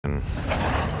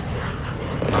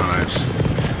nice.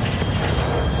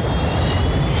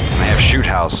 They have Shoot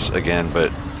House again,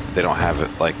 but they don't have it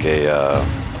like a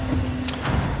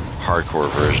hardcore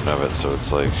version of it, so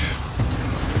it's like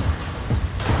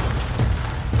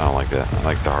I don't like that. I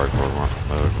like the hardcore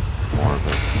mode more,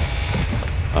 but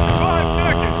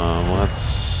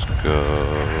let's go.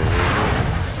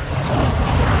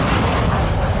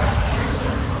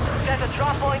 Set a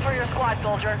drop point for your squad,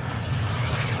 soldier.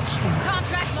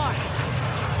 Contract marked.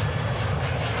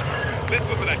 Let's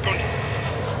go for that gun.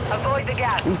 Avoid the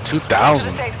gas. Ooh, To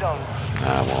 2,000. the safe zone.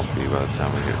 I won't be by the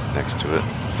time we get next to it.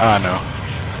 I know.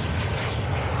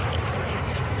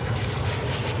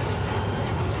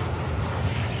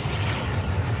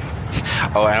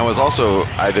 Oh, and it was also,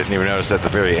 I didn't even notice at the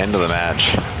very end of the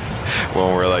match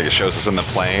when we're like, it shows us in the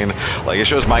plane, like it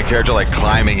shows my character like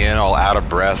climbing in all out of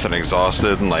breath and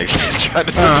exhausted and like trying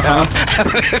to sit down,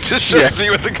 and then it just shows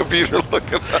you with the computer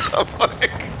looking up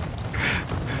like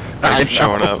I'm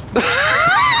showing up.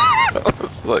 I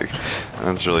was like,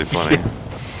 that's really funny.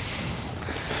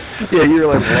 Yeah, you're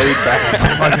like laid back.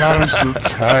 Oh my god, I'm so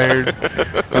tired.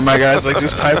 And my guy's like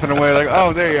just typing away, like,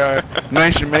 oh, there you are.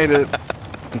 Nice, you made it.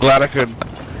 I'm glad I could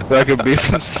be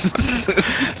consistent.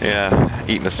 Yeah,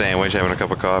 eating a sandwich, having a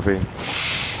cup of coffee.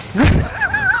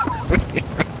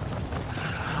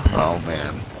 Oh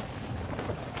man.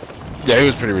 Yeah, it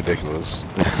was pretty ridiculous.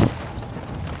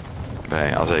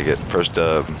 Bang, I'll take it. First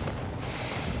dub.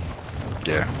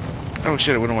 Yeah. Oh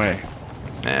shit, it went away.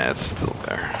 Yeah, it's still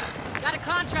there. Got a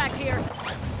contract here.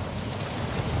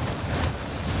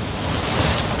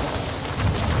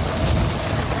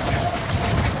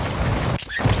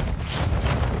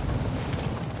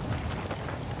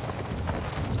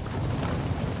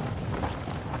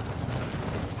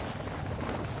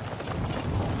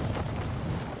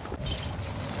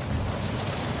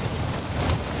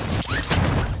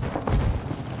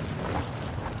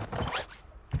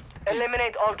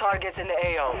 Eliminate all targets in the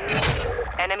AO.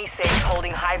 Enemy safes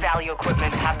holding high-value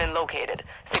equipment have been located.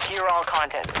 Secure all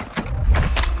content.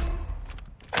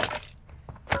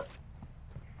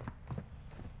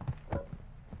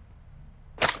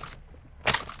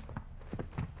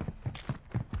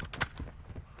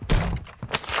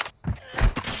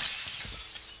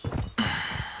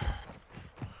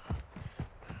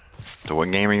 So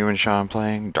what game are you and Sean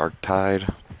playing? Dark Tide?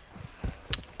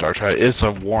 Dark Tide, it's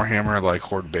a Warhammer, like,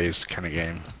 horde-based kind of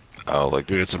game. Oh, like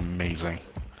Dude, it's amazing.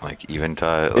 like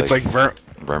Eventide? It's like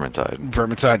Vermintide.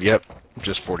 Vermintide, yep.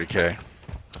 Just 40k.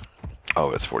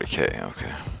 Oh, it's 40k,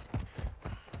 okay.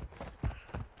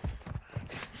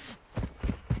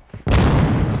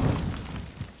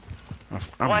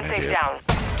 I'm One an safe idiot. down.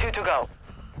 2 to go.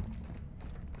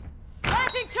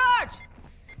 Planting charge!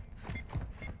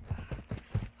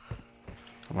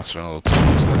 I must have been a little too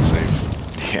close to that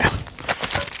safe. Yeah.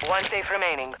 One safe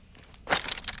remaining.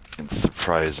 It's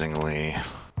surprisingly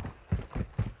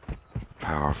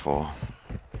powerful.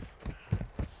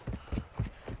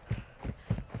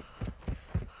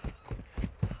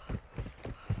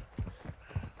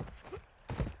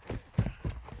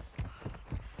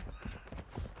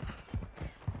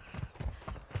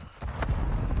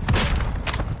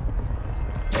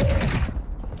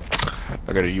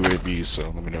 I got a UAV, so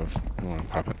let me know if you want to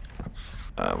pop it.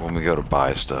 When we go to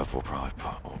buy stuff, we'll probably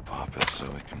pop it so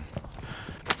we can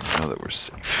know that we're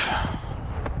safe.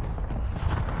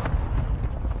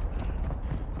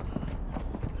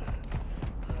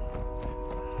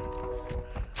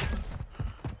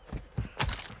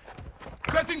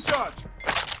 Setting charge.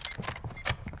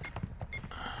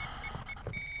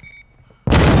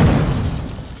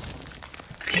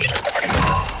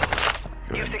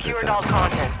 You've secured all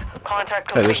content.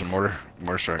 Contract Hey, complete. there's a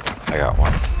mortar strike. I got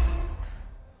one.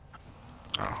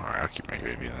 Oh, alright, I'll keep my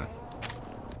UAV then.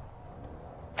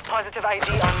 Positive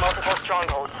ID on multiple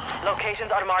strongholds.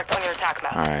 Locations are marked on your attack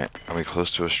map. Alright, are we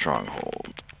close to a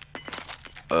stronghold?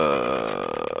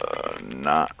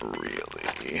 Not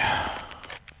really.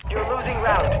 You're losing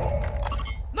ground.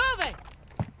 Moving!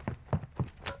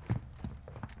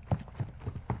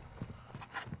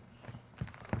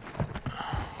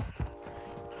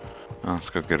 Oh, let's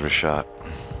go give it a shot.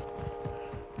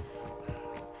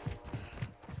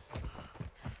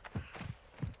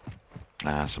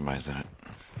 Nah, somebody's in it.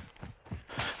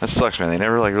 That sucks, man. They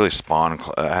never like really spawn.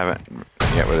 I haven't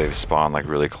yet where they've spawned like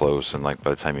really close, and like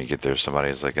by the time you get there,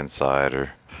 somebody's like inside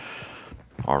or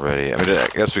already. I mean, I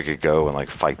guess we could go and like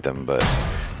fight them, but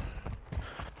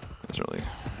it's really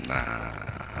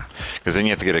Nah. because then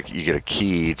you have to get a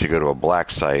key to go to a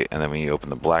black site, and then when you open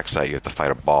the black site, you have to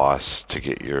fight a boss to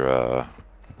get your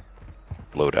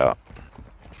loadout.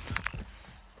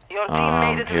 Your team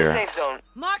made it to Here. the safe zone.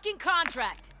 Marking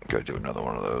contract. go do another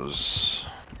one of those.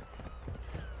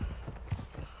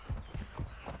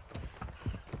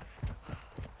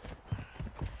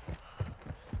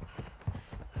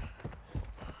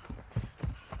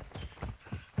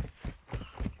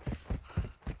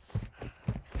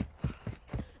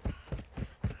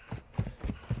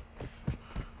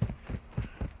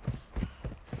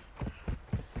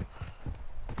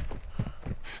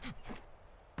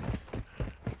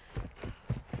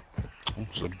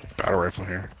 There's a battle rifle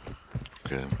here.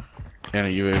 Good. And a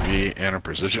UAV and a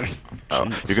precision. Oh,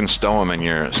 Jeez. you can stow them in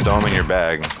your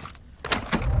bag.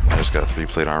 I just got a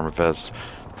 3-plate armor vest.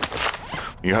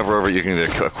 When you hover over it, you can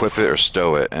either equip it or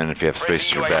stow it, and if you have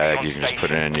space in your bag, you can just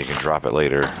put it in and you can drop it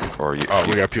later. Or you. Oh,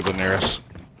 we got people near us.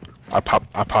 I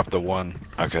popped the one.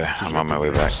 Okay, I'm on my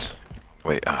way back.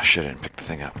 Wait, oh shit, I didn't pick the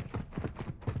thing up.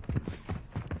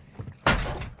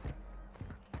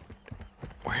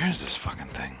 Where is this fucking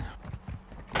thing?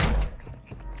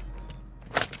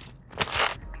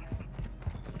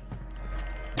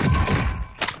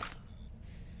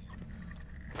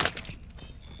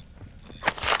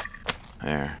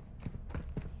 There.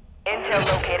 Intel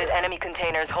located enemy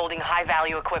containers holding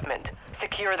high-value equipment.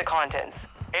 Secure the contents.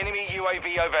 Enemy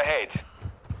UAV overhead.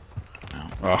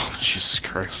 Oh, Jesus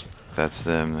Christ. That's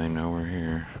them, they know we're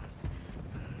here.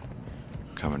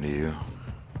 Coming to you.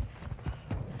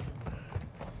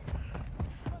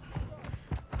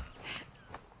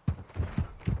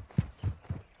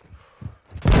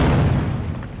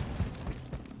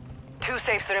 Two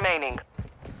safes remaining.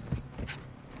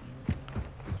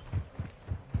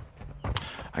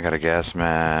 I got a gas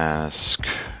mask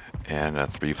and a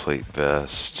 3-plate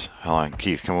vest. Hold on,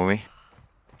 Keith, come with me.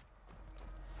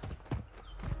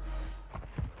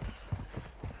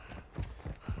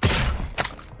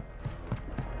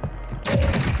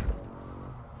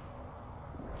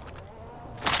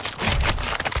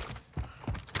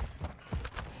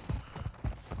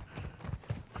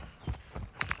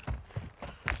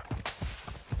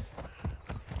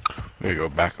 We go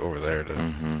back over there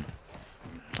to.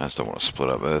 I just don't want to split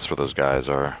up, but that's where those guys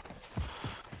are.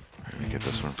 Let me get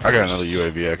this one first. I got another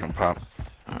UAV I can pop.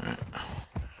 Alright.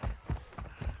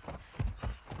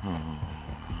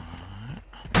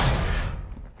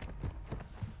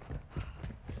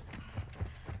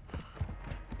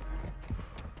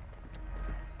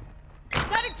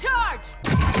 Setting charge!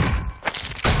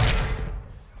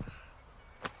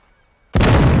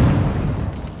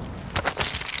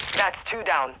 That's 2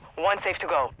 down. 1 safe to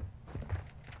go.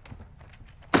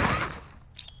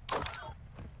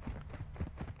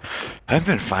 I've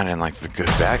been finding like the good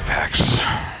backpacks.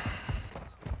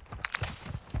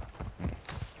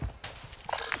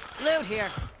 Loot here.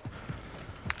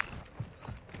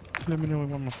 Let me know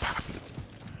when I'm gonna pop it.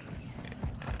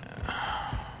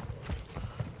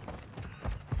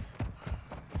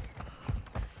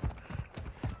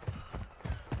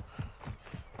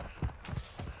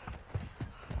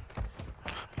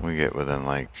 We get within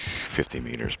like 50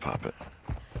 meters, pop it.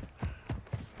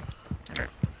 Okay.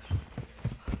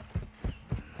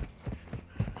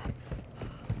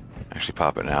 Actually,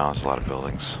 pop it now. There's a lot of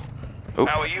buildings. Oh.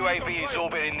 Our UAV is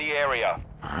orbiting the area.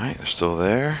 Alright, they're still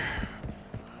there.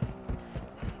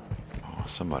 Oh,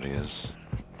 somebody is.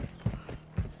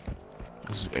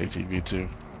 This is ATV too.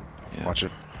 Yep. Watch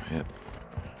it. Yep.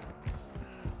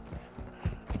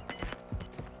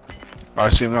 Oh, I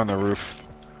see him on the roof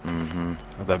Mm-hmm.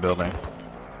 of that building.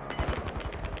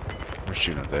 We're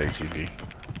shooting at the ATV. Yep.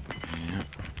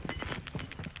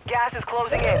 Gas is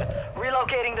closing in.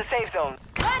 Relocating the safe zone.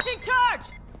 Planting charge!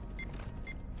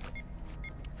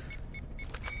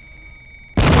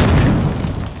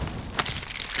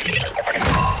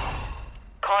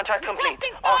 Contract complete.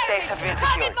 Requesting All fire safes have been mission.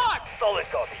 Target secured. marked! Solid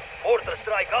copy. Mortar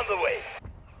strike underway.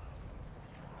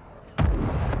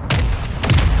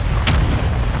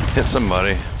 Hit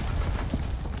somebody.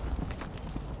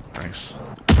 Nice.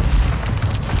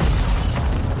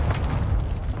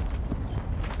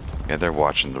 Yeah, they're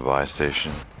watching the buy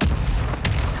station.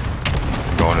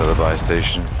 Going to the buy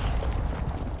station.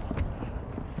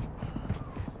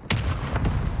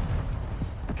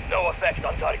 No effect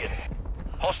on target.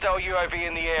 Hostile UAV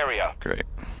in the area. Great.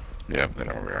 Yeah, they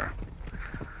know where we are.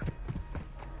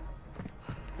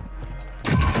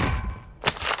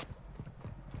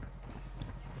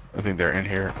 I think they're in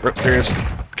here. Oh, there he is.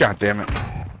 God damn it.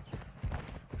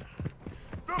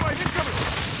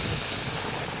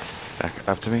 Back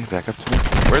up to me. Back up to me.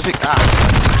 Where's he?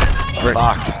 Ah! Right.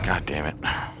 Fuck. God damn it.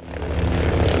 Gulag.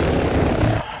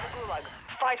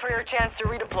 Fight for your chance to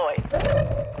redeploy.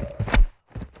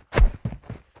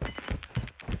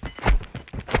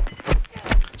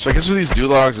 So I guess with these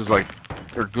gulags is like,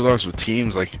 or gulags with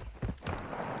teams, like,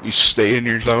 You stay in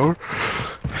your zone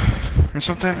or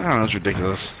something. I don't know. It's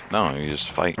ridiculous. No, you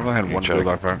just fight. I've only had You one try to-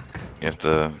 bulldog fight. You have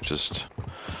to just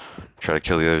try to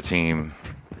kill the other team.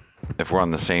 If we're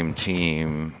on the same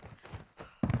team,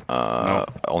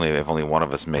 only if only one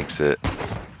of us makes it,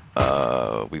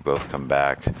 we both come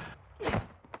back.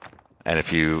 And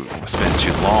if you spend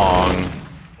too long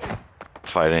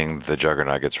fighting, the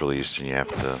Juggernaut gets released, and you have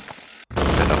to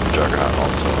fend up the Juggernaut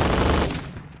also.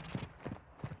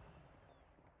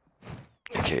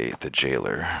 AKA the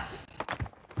Jailer.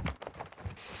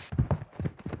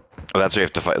 Well, that's what you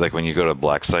have to fight. Like when you go to a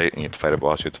black site and you have to fight a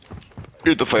boss, you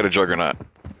have to fight a Juggernaut.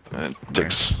 And it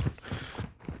takes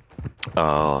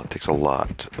a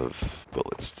lot of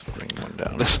bullets to bring one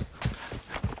down.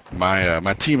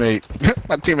 My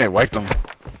teammate wiped him.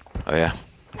 Oh yeah,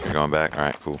 you're going back. All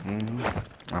right, cool.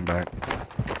 I'm back.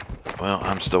 Well,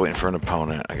 I'm still waiting for an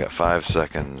opponent. I got 5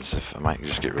 seconds. If I might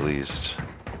just get released.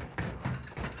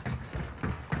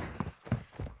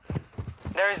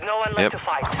 There is no one left to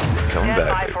fight. Coming Stand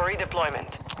back. by for redeployment.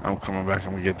 I'm coming back.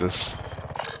 I'm gonna get this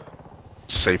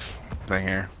safe thing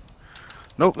here.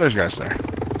 Nope, there's guys there. To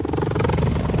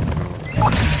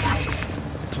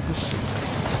the safe.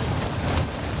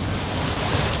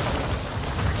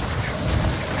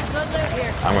 Good loot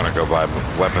here. I'm gonna go buy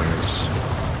weapons.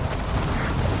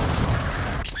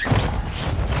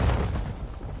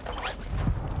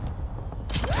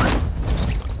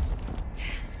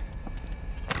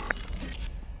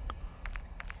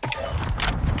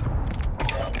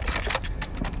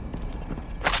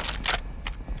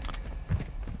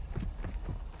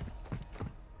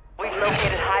 We've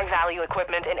located high-value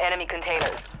equipment in enemy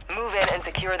containers. Move in and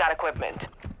secure that equipment.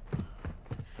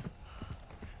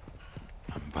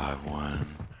 Buy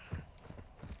 1.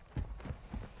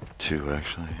 2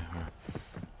 actually.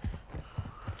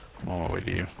 I'm on my way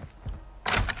to you.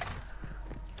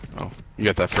 Oh, you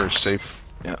got that first safe?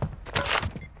 Yeah.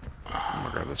 I'm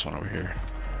gonna grab this one over here.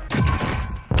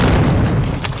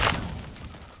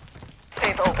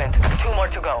 Safe opened. 2 more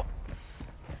to go.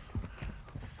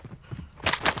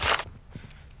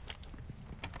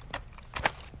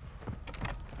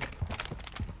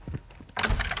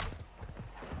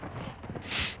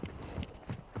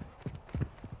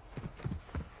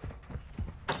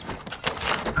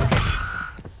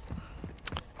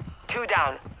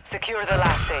 Down. Secure the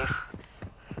last safe.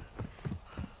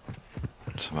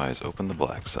 Somebody's opened the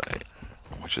black site,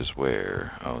 which is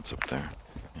where? Oh, it's up there.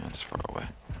 Yeah, it's far away.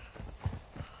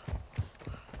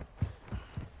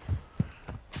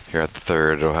 Here at the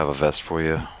 3rd, it'll have a vest for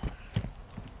you.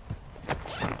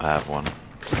 I have one.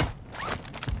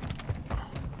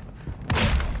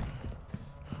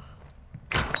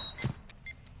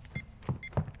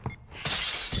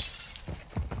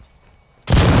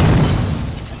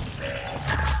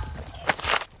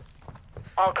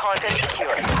 All content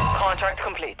secure. Contract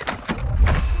complete.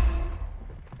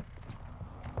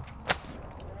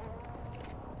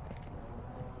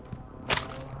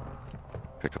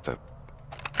 Pick up that.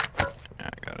 Yeah,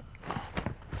 I got it.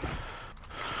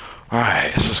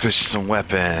 Alright, so let's go see some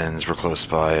weapons. We're close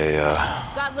by,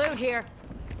 Got loot here.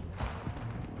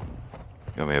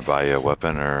 You want me to buy you a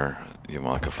weapon, or you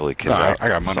want like a fully kitted No, out I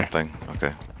got money. something? Okay,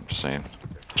 I'm just saying.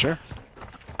 Sure.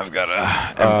 I've got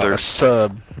a A M13.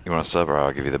 sub. You want a sub, or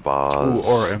I'll give you the Ooh, Boz?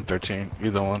 or M13.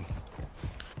 Either one.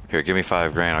 Here, give me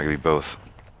 $5 grand. I'll give you both.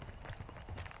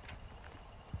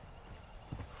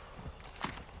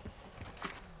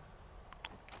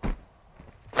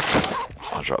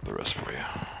 I'll drop the rest for you.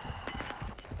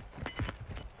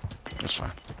 That's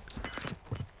fine.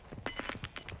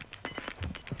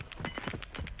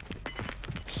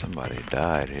 Somebody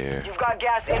died here. You've got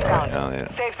gas inbound. Oh,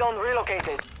 yeah. Safe zone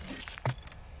relocated.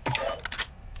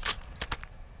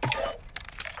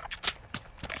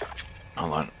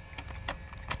 Hold on.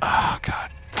 Oh,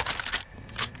 God.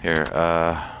 Here,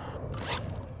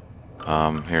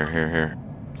 here.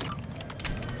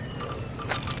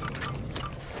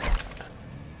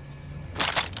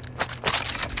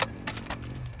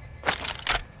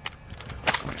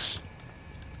 Nice.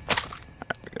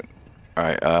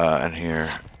 Alright, and here.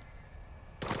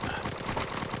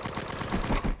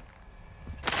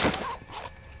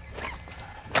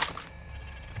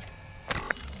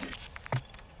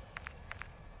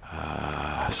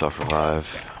 Self-revive.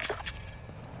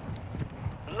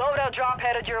 Loadout drop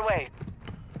headed your way.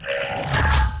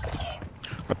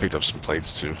 I picked up some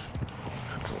plates too.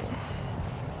 Cool.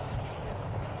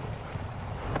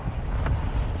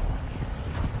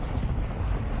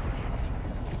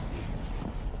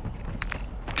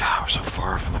 God, we're so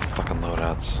far from the fucking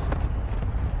loadouts.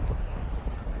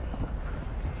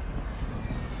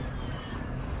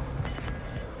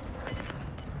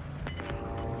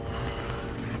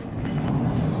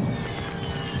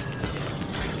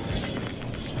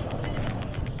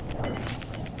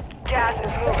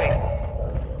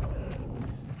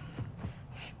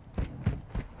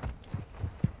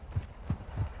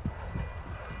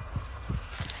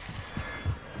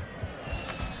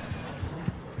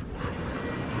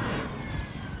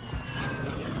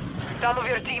 Some of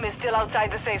your team is still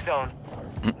outside the safe zone.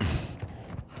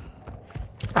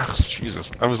 Oh,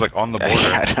 Jesus. I was like on the border.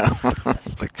 I know.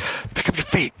 Like, pick up your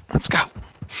feet. Let's go.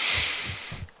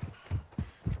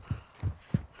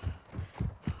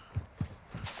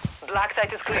 Black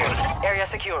site is clear. Area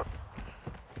secure.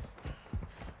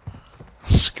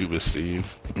 Scuba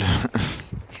Steve.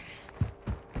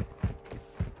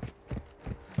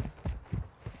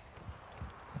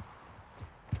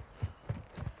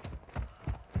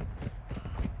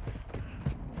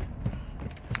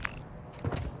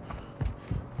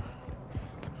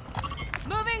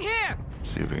 Moving here.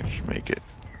 See if we can just make it.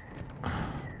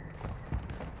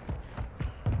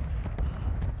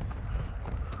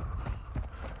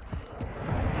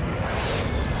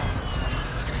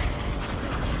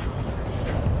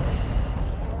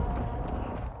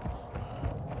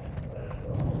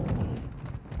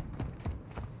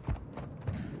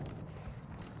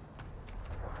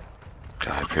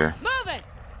 Guy up here. Moving.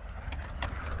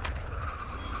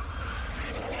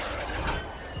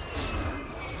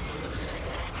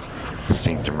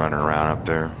 Seen them running around up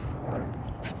there.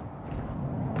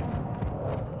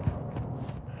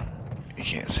 You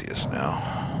can't see us now.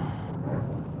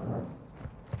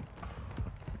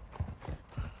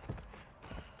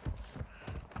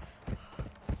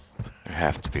 There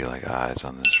have to be like eyes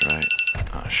on this, right?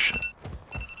 Oh shit.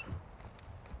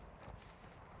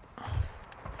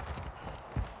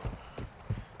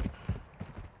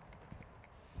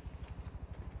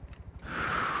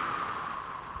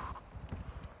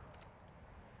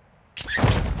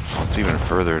 It's even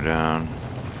further down.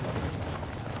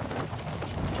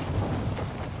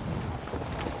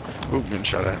 Ooh, getting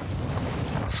shot at.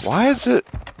 Why is it?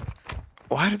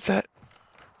 Why did that?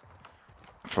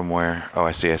 From where? Oh,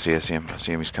 I see him. I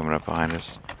see him. He's coming up behind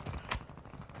us.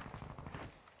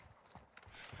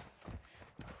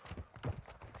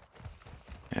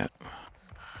 Yep.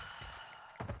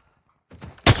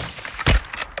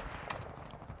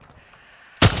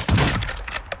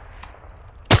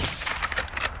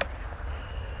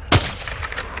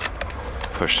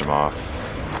 Pushed him off.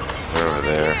 They're over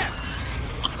there.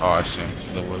 Oh, I see him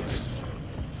in the woods.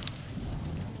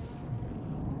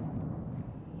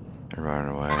 They're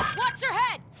running away. Watch your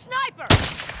head, sniper.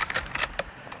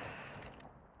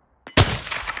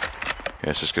 Yeah,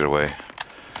 let's just get away.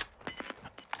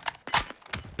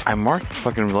 I marked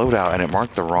fucking loadout and it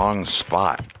marked the wrong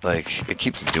spot. Like, it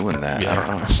keeps doing that. I don't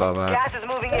Yeah, know. I saw that. Gas is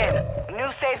moving in.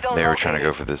 New safe zone They were trying to go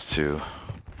located. for this too.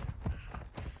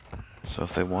 So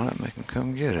if they want it, they can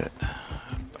come get it.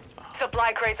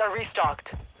 Supply crates are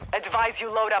restocked. Advise you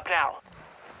load up now.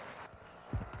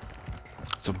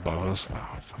 It's above us.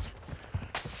 Oh, fuck.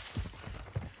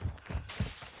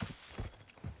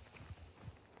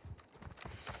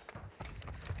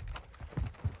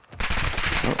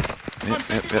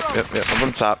 Yep. Up on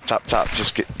the top.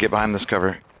 Just get behind this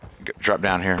cover. Drop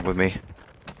down here with me.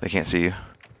 They can't see you.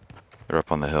 They're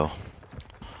up on the hill.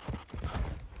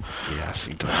 Yeah, I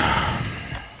see that.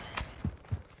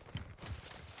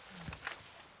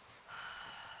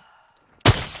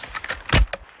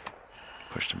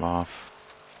 Pushed him off.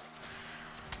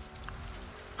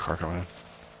 Car coming.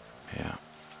 Yeah.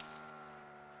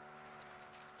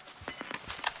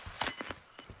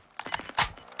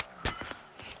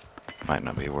 Might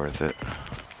not be worth it.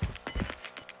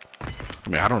 I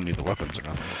mean, I don't need the weapons or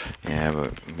nothing. Yeah,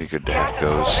 but it'd be good to have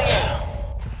Ghost.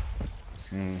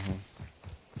 Mm-hmm.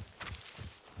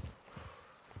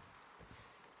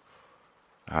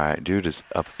 Alright, dude is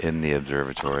up in the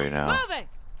observatory now. Moving.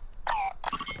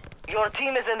 Your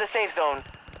team is in the safe zone.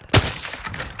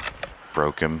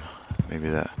 Broke him. Maybe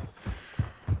that.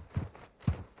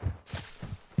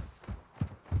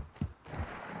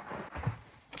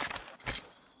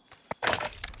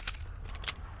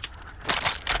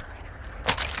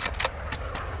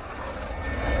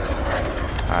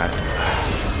 Alright.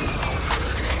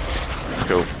 Let's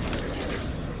go.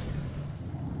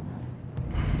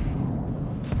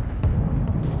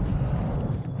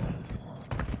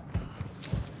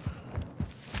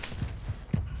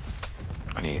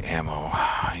 I need ammo.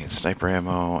 I need sniper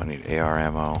ammo. I need AR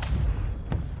ammo.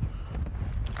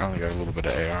 I only got a little bit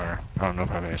of AR. I don't know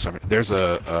if I have any sniper. There's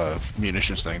a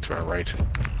munitions thing to our right.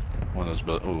 One of those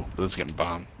buildings. Ooh, it's getting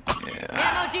bombed. Yeah.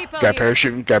 Ammo depot Guy here.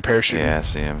 parachuting. Yeah, I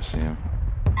see him.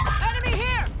 Enemy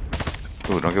here.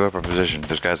 Ooh, don't give up our position.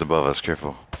 There's guys above us.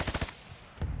 Careful.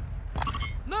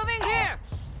 Moving here.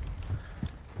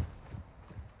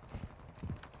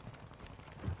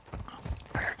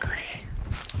 I got greedy.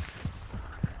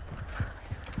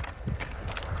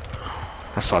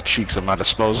 I saw cheeks at my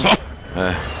disposal.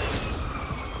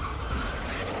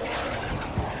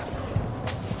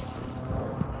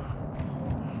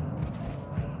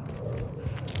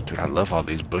 love all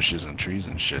these bushes and trees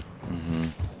and shit. Mm-hmm.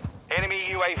 Enemy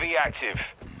UAV active.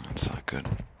 That's not good.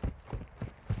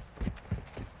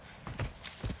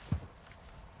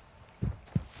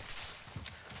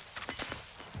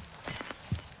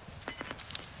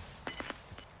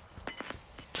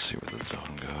 Let's see where the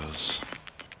zone goes.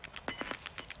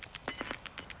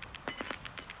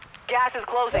 Gas is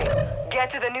closing.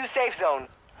 Get to the new safe zone.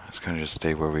 Let's kind of just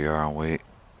stay where we are and wait.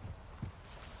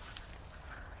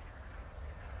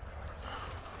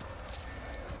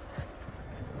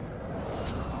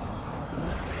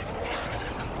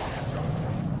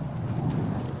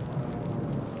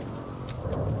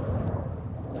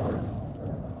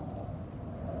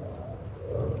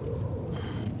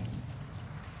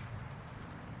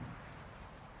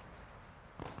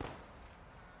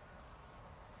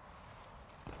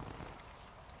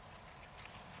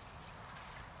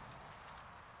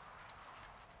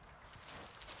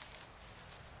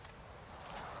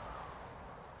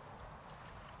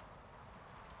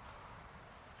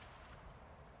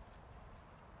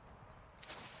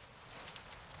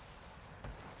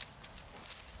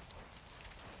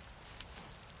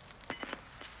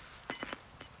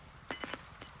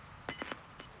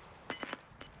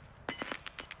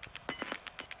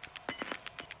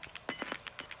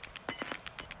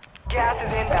 Gas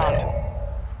is inbound.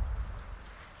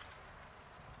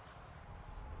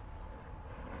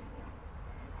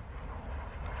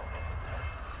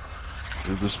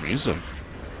 Dude, this music.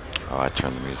 Oh, I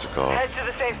turned the music off. Head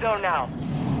to the safe zone now.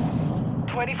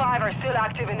 25 are still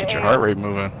active in the Get your AO. heart rate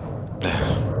moving.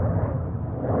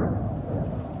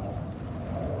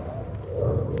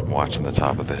 I'm watching the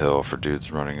top of the hill for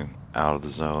dudes running out of the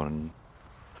zone and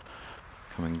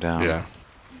coming down. Yeah.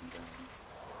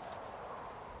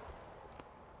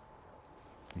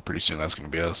 Pretty soon that's gonna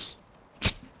be us.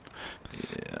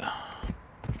 Yeah.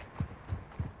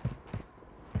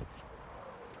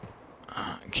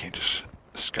 I can't just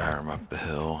Skyrim up the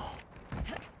hill.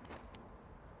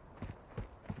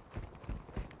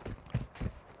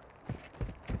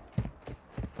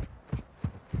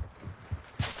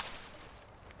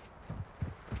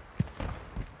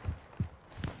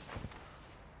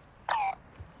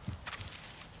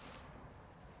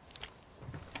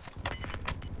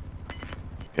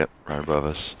 Yep, right above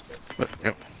us.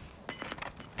 Yep.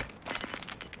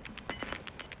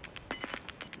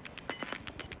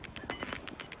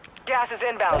 Gas is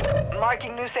inbound.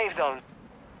 Marking new safe zone.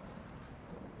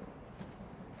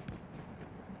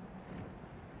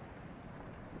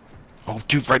 Oh,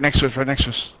 dude, right next to us, right next to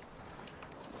us.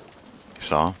 You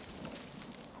saw him?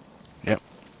 Yep.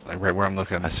 Like right where I'm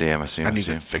looking. I see him, I see him, I I need see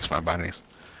to him. fix my bodies.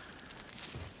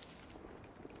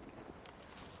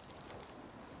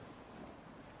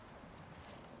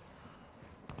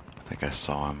 I think I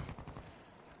saw him.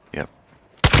 Yep.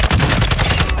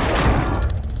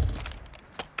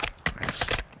 Nice.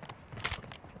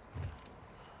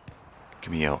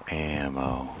 Give me your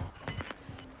ammo.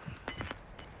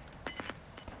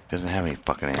 Doesn't have any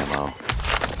fucking ammo.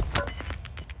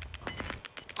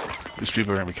 These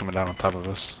people are gonna be coming down on top of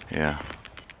us. Yeah,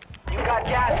 You got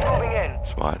gas moving in.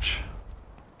 let's watch.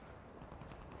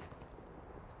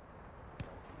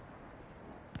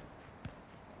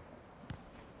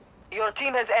 Your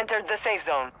team has entered the safe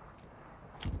zone.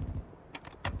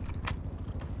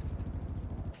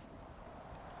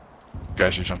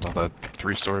 Guys just jumped off that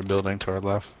 3-story building to our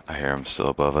left. I hear him still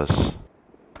above us.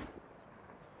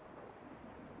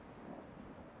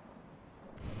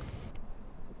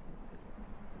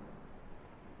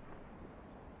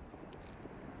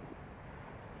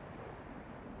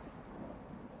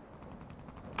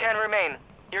 Ten remain.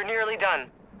 You're nearly done.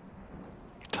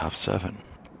 Top 7.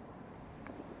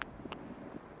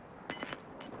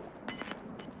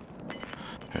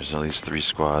 There's at least 3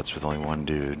 squads with only 1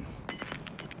 dude.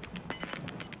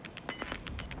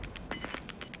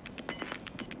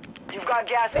 You've got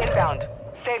gas inbound.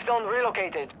 Safe zone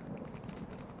relocated.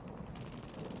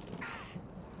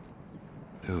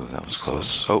 Ooh, that was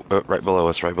close. Oh, right below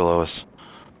us, right below us.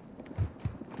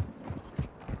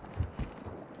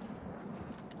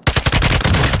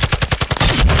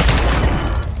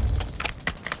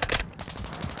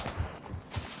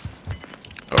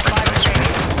 Oh, right next to me.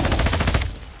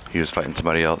 He was fighting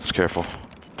somebody else, careful.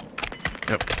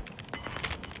 Yep.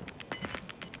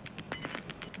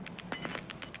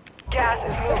 Gas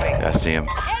is moving. Yeah, I see him.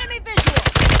 Enemy visual!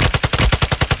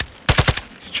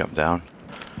 He jumped down.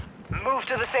 Move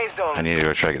to the safe zone. I need to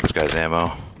go try to get this guy's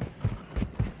ammo.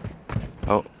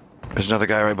 Oh, there's another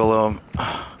guy right below him.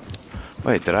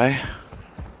 Wait, did I?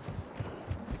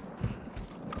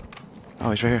 Oh,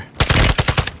 he's right here.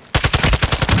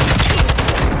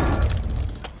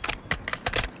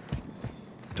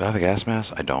 Do I have a gas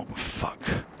mask? I don't. Fuck.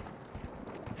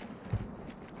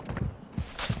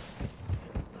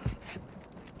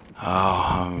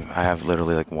 Oh, I have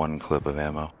literally like one clip of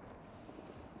ammo.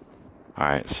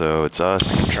 Alright, so it's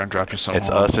us. I'm trying to drop you some. It's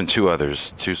us and two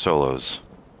others. Two solos.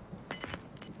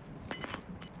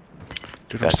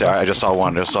 Dude, That's it. I just saw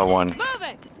one. Just saw one.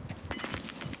 Moving!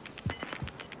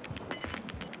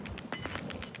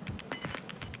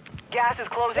 Gas is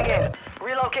closing in.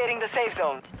 Relocating the safe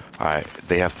zone. Alright,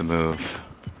 they have to move.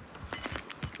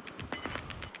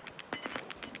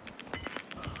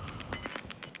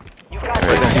 You've got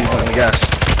Right, He's in the gas.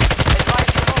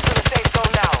 Advise you move to the safe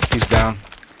zone now. He's down.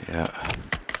 Yeah.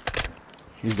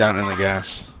 He's down in the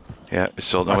gas. Yeah, I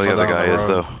still know I where the fell other down guy the is,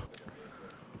 road. though.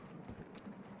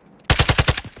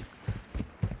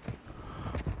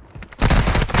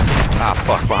 Ah,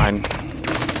 fuck, behind.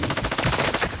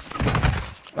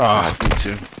 Oh, me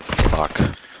too. Fuck.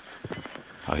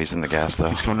 Oh, he's in the gas, though.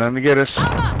 He's coming down to get us.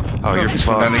 Oh, you're He's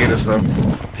coming down to get us, though.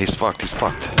 He's fucked, he's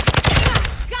fucked.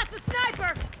 Got the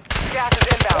sniper! Gas is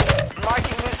inbound.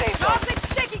 Marking new safe zone. Tossing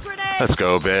sticky grenade! Let's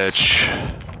go, bitch.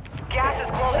 Gas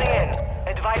is closing in.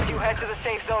 Advise you head to the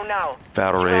safe zone now.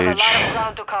 Battle You have a rage. lot of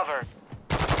ground to cover.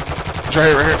 He's right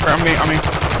here, on me.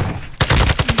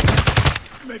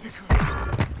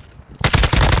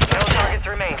 No targets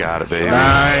remain. Got it, baby.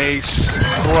 Nice,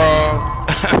 bro.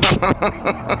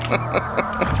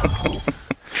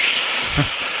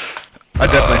 I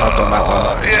definitely helped on that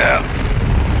one. Yeah.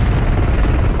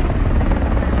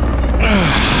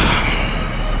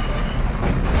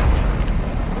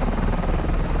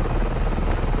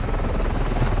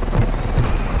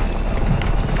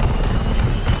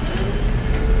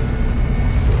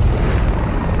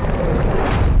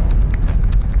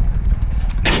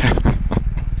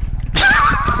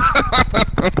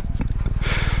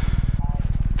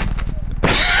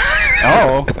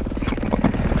 Oh.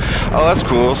 Oh, that's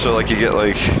cool. So, like, you get,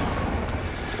 like...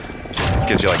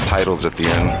 Gives you, like, titles at the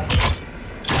end.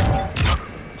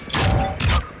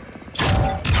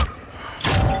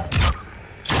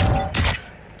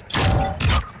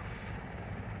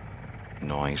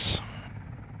 Nice.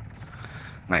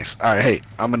 Nice. All right, hey,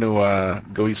 I'm gonna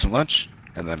go eat some lunch,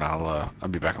 and then I'll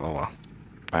be back in a little while.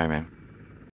 Alright, man.